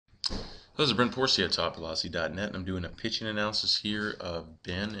This is Brent Porcia at TopVelocity.net, and I'm doing a pitching analysis here of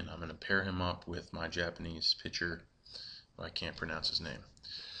Ben, and I'm going to pair him up with my Japanese pitcher. Well, I can't pronounce his name.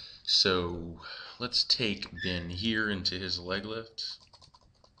 So let's take Ben here into his leg lift.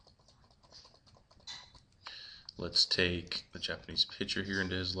 Let's take the Japanese pitcher here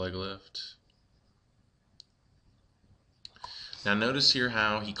into his leg lift. Now notice here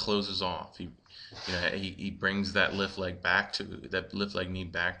how he closes off. He brings that lift leg knee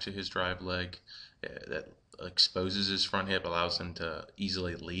back to his drive leg. That exposes his front hip, allows him to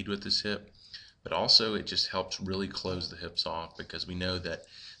easily lead with his hip. But also it just helps really close the hips off, because we know that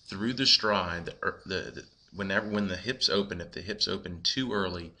through the stride, when the hips open, if the hips open too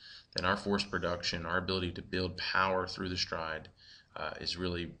early, then our force production, our ability to build power through the stride is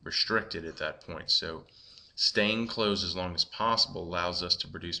really restricted at that point. So staying closed as long as possible allows us to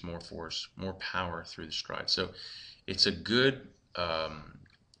produce more force, more power through the stride. So it's a good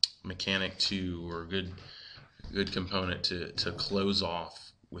mechanic or good component to close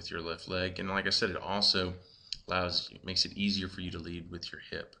off with your left leg. And like I said, it also makes it easier for you to lead with your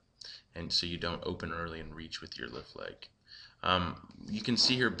hip, and so you don't open early and reach with your left leg. You can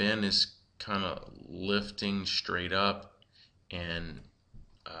see here Ben is kind of lifting straight up, and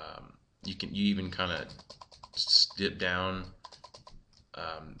you even kind of dip down.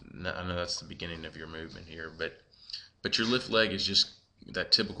 I know that's the beginning of your movement here, but your lift leg is just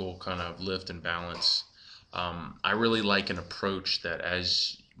that typical kind of lift and balance. I really like an approach that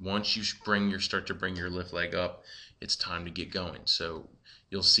once you start to bring your lift leg up, it's time to get going. So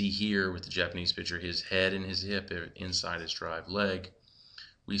you'll see here with the Japanese pitcher, his head and his hip are inside his drive leg.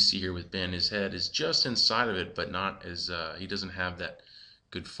 We see here with Ben, his head is just inside of it, but not as he doesn't have that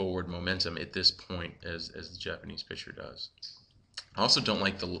good forward momentum at this point as the Japanese pitcher does. I also don't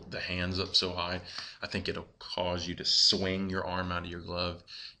like the hands up so high. I think it'll cause you to swing your arm out of your glove,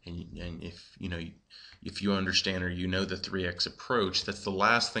 and if you understand or you know the 3x approach, that's the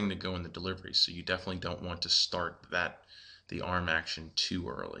last thing to go in the delivery. So you definitely don't want to start the arm action too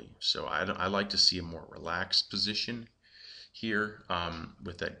early. So I like to see a more relaxed position here,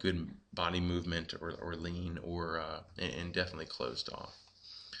 with that good body movement or lean, and definitely closed off.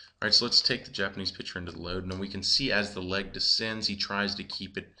 All right, so let's take the Japanese pitcher into the load. Now we can see as the leg descends, he tries to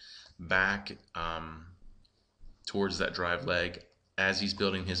keep it back towards that drive leg as he's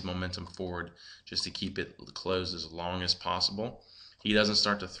building his momentum forward, just to keep it closed as long as possible. He doesn't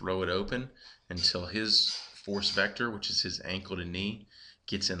start to throw it open until his force vector, which is his ankle to knee,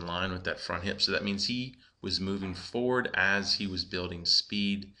 gets in line with that front hip. So that means he was moving forward as he was building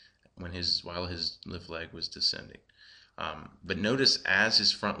speed while his lift leg was descending. But notice as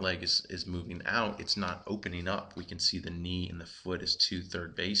his front leg is moving out, it's not opening up. We can see the knee and the foot is to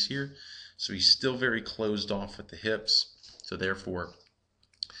third base here. So he's still very closed off at the hips. So therefore,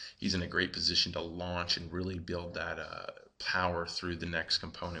 he's in a great position to launch and really build that power through the next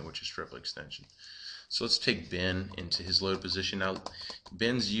component, which is triple extension. So let's take Ben into his load position. Now,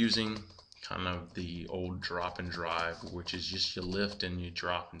 Ben's using kind of the old drop and drive, which is just you lift and you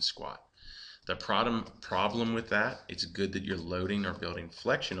drop and squat. The problem with that, it's good that you're loading or building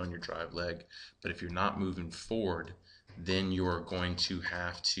flexion on your drive leg, but if you're not moving forward, then you're going to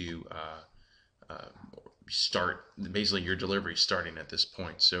have to start, basically your delivery starting at this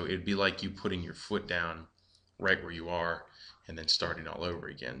point. So it'd be like you putting your foot down right where you are and then starting all over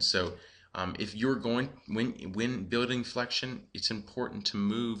again. So if you're when building flexion, it's important to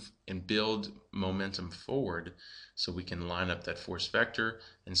move and build momentum forward so we can line up that force vector,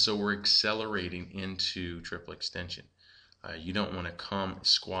 and so we're accelerating into triple extension. You don't want to come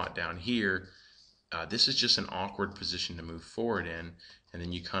squat down here. This is just an awkward position to move forward in, and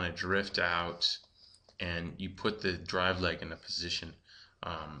then you kind of drift out and you put the drive leg in a position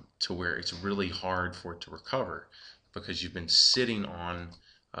to where it's really hard for it to recover, because you've been sitting on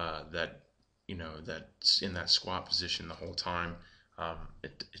that's in that squat position the whole time.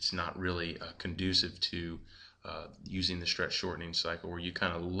 It's not really conducive to using the stretch shortening cycle, where you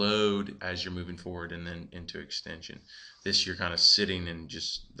kind of load as you're moving forward and then into extension. This, you're kind of sitting and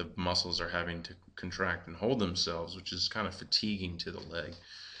just the muscles are having to contract and hold themselves, which is kind of fatiguing to the leg.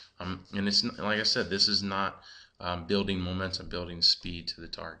 And it's, like I said, this is not building momentum, building speed to the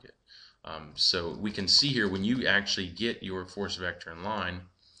target. So we can see here, when you actually get your force vector in line,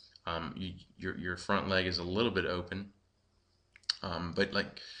 your front leg is a little bit open, but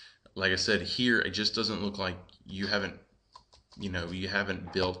like I said here, it just doesn't look like you haven't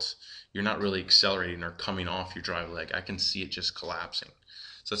built, you're not really accelerating or coming off your drive leg. I can see it just collapsing.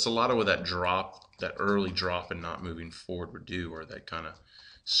 So that's a lot of what that early drop and not moving forward would do, or that kind of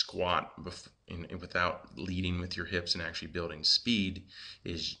squat and without leading with your hips and actually building speed,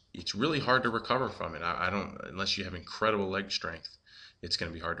 is it's really hard to recover from it. I don't, unless you have incredible leg strength, it's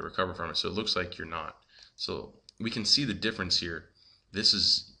going to be hard to recover from it. So it looks like you're not. So we can see the difference here. This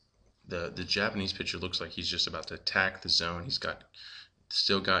is the Japanese pitcher looks like he's just about to attack the zone. He's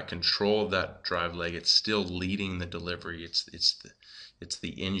still got control of that drive leg. It's still leading the delivery. It's the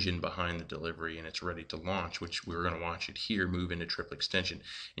engine behind the delivery, and it's ready to launch, which we're going to watch it here move into triple extension.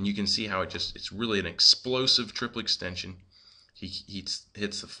 And you can see how it's really an explosive triple extension. He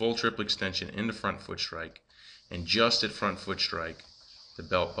hits the full triple extension into front foot strike, and just at front foot strike, the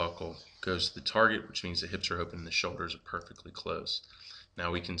belt buckle goes to the target, which means the hips are open and the shoulders are perfectly closed.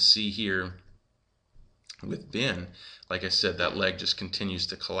 Now we can see here with Ben, like I said, that leg just continues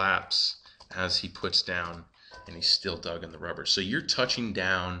to collapse as he puts down, and he's still dug in the rubber. So you're touching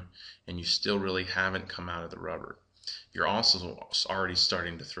down and you still really haven't come out of the rubber. You're also already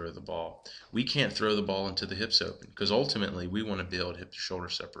starting to throw the ball. We can't throw the ball into the hips open because ultimately we want to build hip to shoulder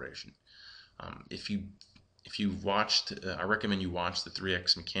separation. If you've watched, I recommend you watch the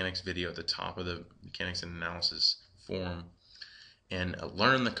 3X mechanics video at the top of the mechanics and analysis forum, and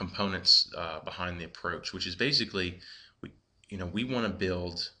learn the components behind the approach, which is basically, we want to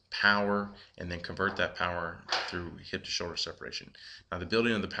build power and then convert that power through hip to shoulder separation. Now the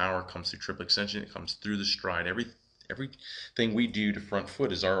building of the power comes through triple extension. It comes through the stride. Everything we do to front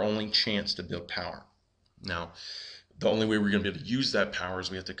foot is our only chance to build power. Now the only way we're going to be able to use that power is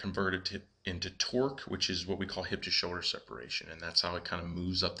we have to convert it into torque, which is what we call hip to shoulder separation, and that's how it kind of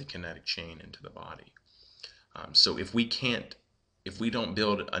moves up the kinetic chain into the body. So if we don't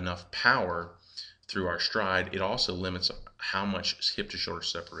build enough power through our stride, it also limits how much hip to shoulder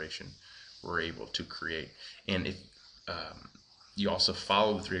separation we're able to create. And if you also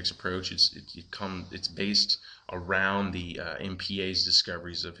follow the 3X approach, it's based around the MPA's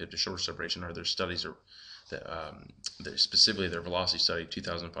discoveries of hip to shoulder separation, or their studies, or specifically their velocity study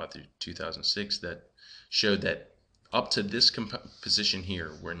 2005 through 2006, that showed that up to this position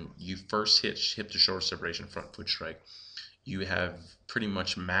here, when you first hit hip to shoulder separation front foot strike, you have pretty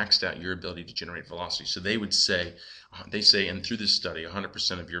much maxed out your ability to generate velocity. So they say, and through this study,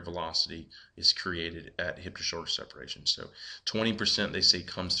 100% of your velocity is created at hip to shoulder separation. So 20% they say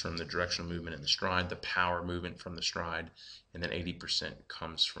comes from the directional movement in the stride, the power movement from the stride, and then 80%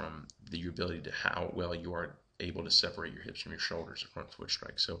 comes from your ability to how well you are able to separate your hips from your shoulders at front foot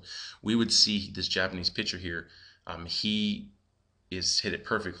strike. So we would see this Japanese pitcher here, he is hit it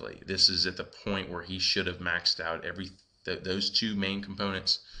perfectly. This is at the point where he should have maxed out those two main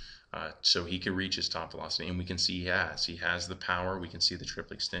components, so he could reach his top velocity, and we can see he has the power. We can see the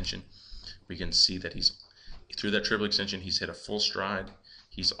triple extension. We can see that he's through that triple extension, he's hit a full stride.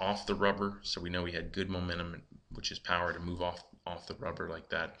 He's off the rubber, so we know he had good momentum, which is power to move off the rubber like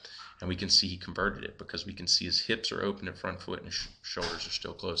that. And we can see he converted it because we can see his hips are open at front foot and his shoulders are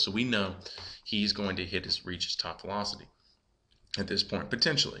still closed. So we know he's going to reach his top velocity at this point,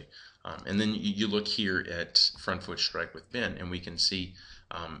 potentially. And then you look here at front foot strike with Ben, and we can see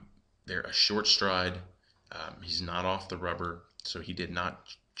there a short stride. He's not off the rubber, so he did not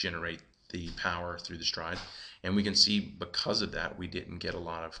generate the power through the stride. And we can see because of that, we didn't get a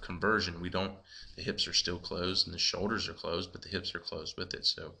lot of conversion. The hips are still closed and the shoulders are closed, but the hips are closed with it.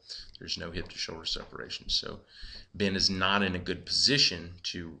 So there's no hip to shoulder separation. So Ben is not in a good position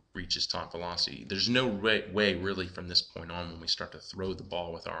to reach his top velocity. There's no way really from this point on, when we start to throw the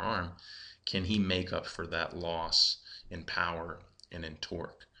ball with our arm, can he make up for that loss in power and in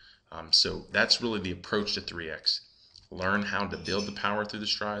torque. So that's really the approach to 3X. Learn how to build the power through the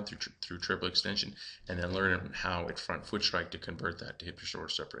stride, through triple extension, and then learn how at front foot strike to convert that to hip to shoulder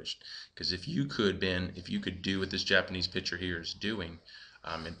separation. Because if you could do what this Japanese pitcher here is doing,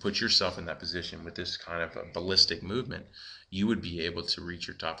 and put yourself in that position with this kind of a ballistic movement, you would be able to reach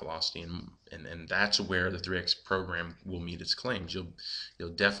your top velocity, and that's where the 3X program will meet its claims. You'll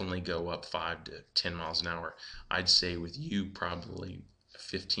definitely go up 5 to 10 miles an hour. I'd say with you probably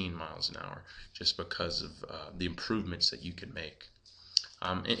 15 miles an hour, just because of the improvements that you can make.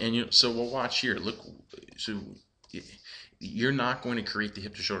 So we'll watch here. Look, so you're not going to create the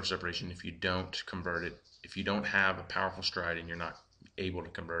hip to shoulder separation if you don't convert it, if you don't have a powerful stride and you're not able to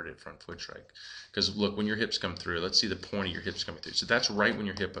convert it front foot strike. Because look, when your hips come through, let's see the point of your hips coming through. So that's right when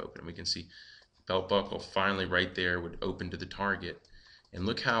your hip open. We can see belt buckle finally right there would open to the target. And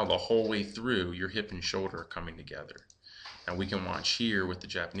look how the whole way through your hip and shoulder are coming together. Now we can watch here with the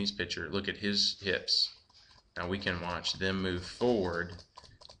Japanese pitcher, look at his hips. Now we can watch them move forward,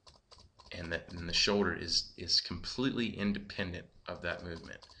 and the shoulder is completely independent of that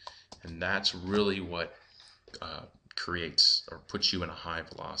movement. And that's really what creates or puts you in a high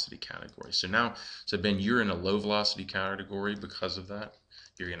velocity category. So Ben, you're in a low velocity category because of that.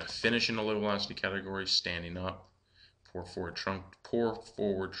 You're going to finish in a low velocity category, standing up, pour forward trunk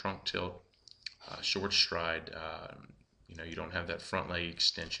tilt, short stride. You don't have that front leg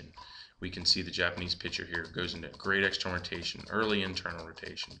extension. We can see the Japanese pitcher here goes into great external rotation, early internal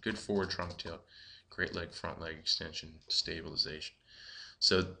rotation, good forward trunk tilt, great front leg extension, stabilization.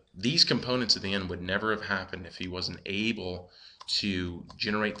 So these components at the end would never have happened if he wasn't able to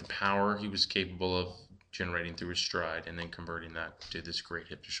generate the power he was capable of generating through his stride and then converting that to this great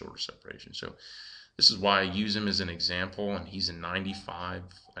hip to shoulder separation. So this is why I use him as an example, and he's a 90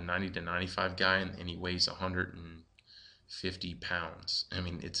 to 95 guy, and he weighs 150 pounds. I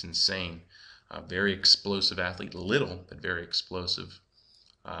mean, it's insane. Very explosive athlete, little, but very explosive,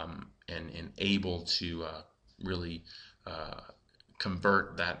 and able to really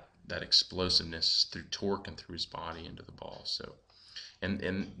convert that explosiveness through torque and through his body into the ball. So,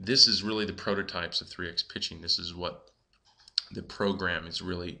 and this is really the prototypes of 3X pitching. This is what the program is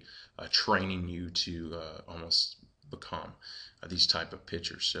really training you to almost become these type of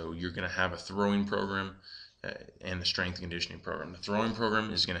pitchers. So you're going to have a throwing program and the strength and conditioning program. The throwing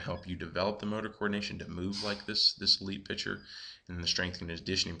program is going to help you develop the motor coordination to move like this elite pitcher, and the strength and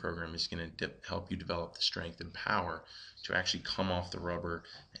conditioning program is going to help you develop the strength and power to actually come off the rubber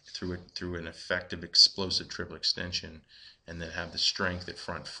through an effective explosive triple extension, and then have the strength at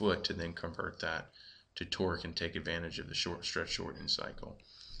front foot to then convert that to torque and take advantage of the short stretch shortening cycle.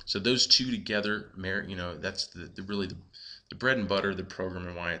 So those two together, that's really the bread and butter of the program,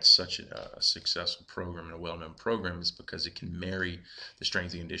 and why it's such a successful program and a well-known program is because it can marry the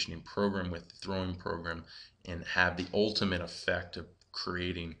strength and conditioning program with the throwing program and have the ultimate effect of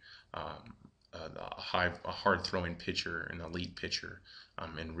creating a hard throwing pitcher, an elite pitcher,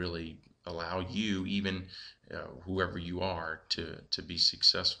 and really allow you, even whoever you are, to be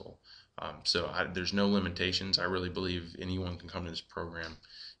successful. So there's no limitations. I really believe anyone can come to this program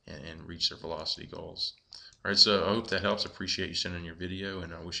and reach their velocity goals. All right, so I hope that helps. I appreciate you sending your video,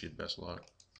 and I wish you the best luck.